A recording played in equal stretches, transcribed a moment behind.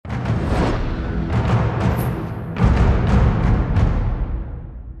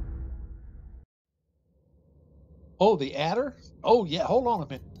Oh, the adder? Oh, yeah. Hold on a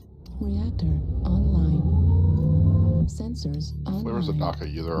minute. Reactor online. Sensors online. Where was the Daka?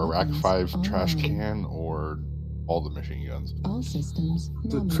 Either a Rack 5 trash can or all the machine guns. All systems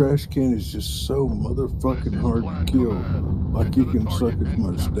The trash can is just so motherfucking hard to kill. Like you can suck as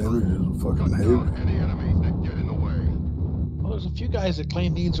much damage as a fucking heavy. Well, there's a few guys that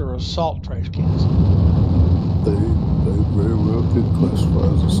claim these are assault trash cans. They very well could classify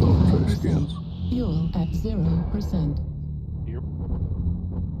as assault trash cans. Fuel at 0%. Here.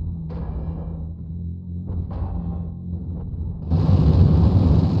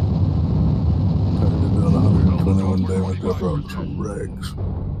 Turned it down 121 damage. I dropped some rags.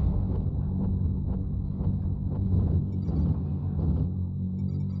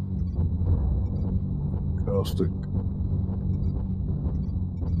 Caustic.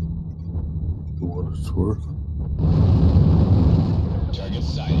 For what it's worth. Target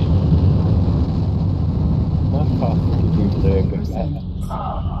sighted. My caustic is usually a good match.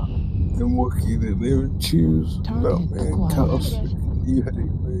 And Wookie didn't even choose about me and Caustic. You hate me.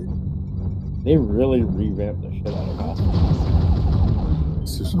 They really revamped the shit out of caustic.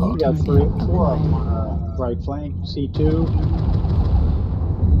 It's just You hot. got 3 or 4 of them on right flank, C2.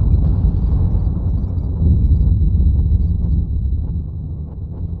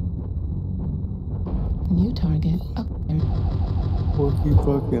 New target acquired. Wookie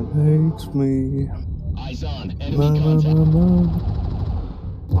fucking hates me. Eyes on. No, Enemy no, contact. no, no.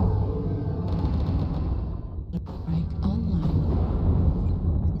 Strike online.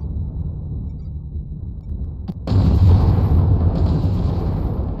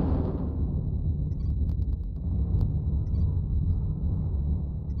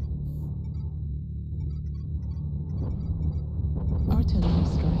 Artillery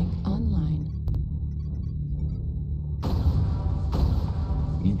strike online.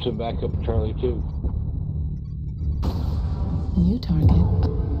 You took back up Charlie 2. New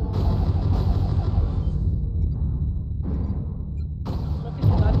target.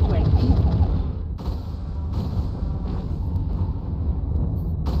 Heat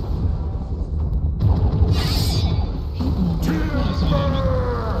level.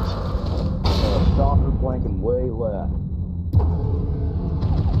 Stalker flanking way left.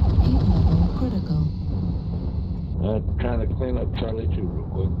 Heat level critical. Trying to clean up Charlie 2 real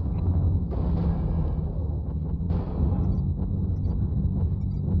quick.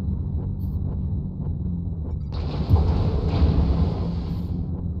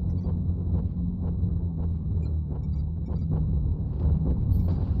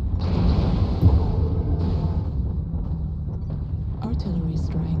 Artillery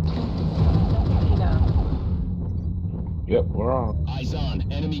strike activated. Yep, we're on. Eyes on.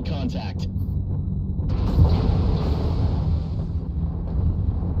 Enemy contact.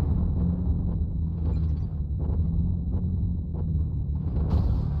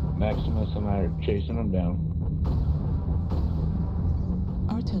 Maximus and I are chasing them down.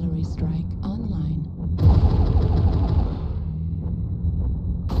 Artillery strike online.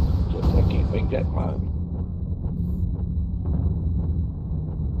 Just I can't make that climb.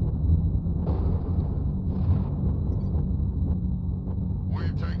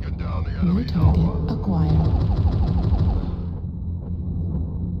 We've taken down the New target acquired.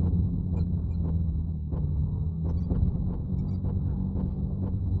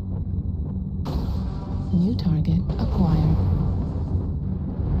 New target acquired.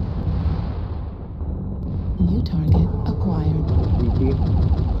 New target acquired.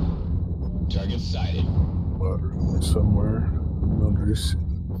 Target sighted. Water in me somewhere. Under his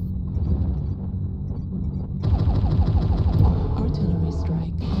Artillery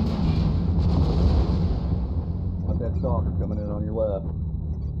strike online. Got that stalker coming in on your left.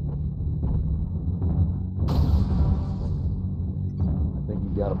 I think you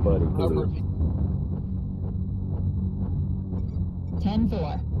got a buddy. Cover me.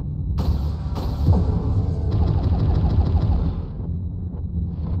 10-4.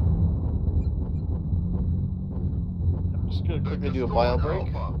 I'm just gonna quickly do a bio break.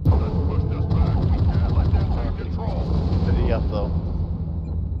 City up though.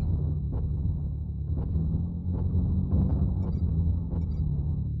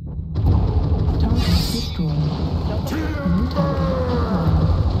 Target destroyed. New target acquired.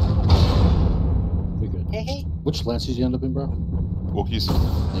 Be good. Which lance did you end up in, bro? Wookiees.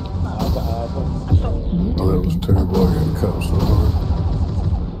 Thank you. New Oh, that was target terrible. I got cut so hard.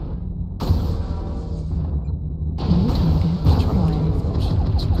 New target acquired.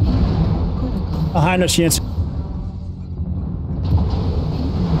 Critical. Behind us, Jens. Critical.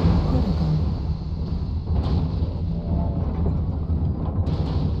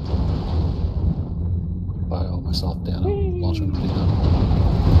 Bio myself. shut them down.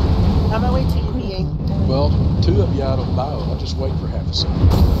 On my way to you, BA. Well, 2 of you out on bio. I'll just wait for half a second.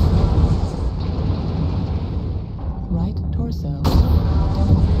 Right torso.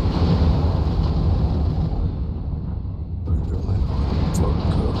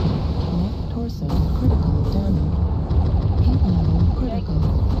 Left torso critical damage. Heat level critical.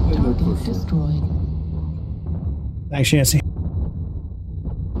 Target destroyed. Thanks, Yancy.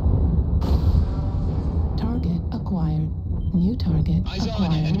 Target acquired. New target Eyes on.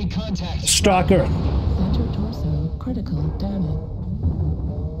 acquired. Enemy contact. Stalker. Center torso critical damage.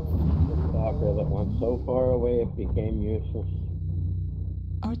 Stalker that went so far away it became useless.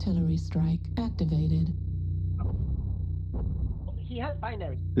 Artillery strike activated. He has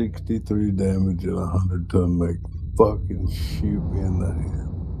binary. 63 damage and 100-ton mech. Fucking shoot me in the head.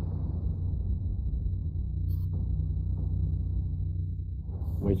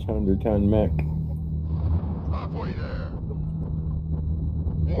 Which 100-ton mech? Halfway there.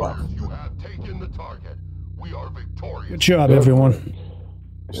 Warriors, you have taken the target. We are victorious. Good job, everyone.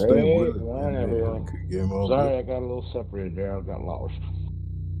 Stay with it, on, man. everyone. Game over. Sorry, I got a little separated there. I got lost.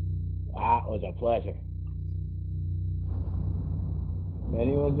 Ah, it was a pleasure. If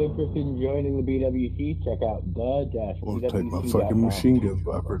anyone's interested in joining the BWC, check out I'll take my fucking machine gun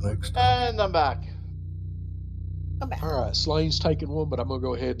viper next time. And I'm back. All right, Slane's taking one, but I'm going to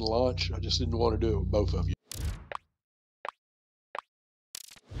go ahead and launch. I just didn't want to do it with both of you.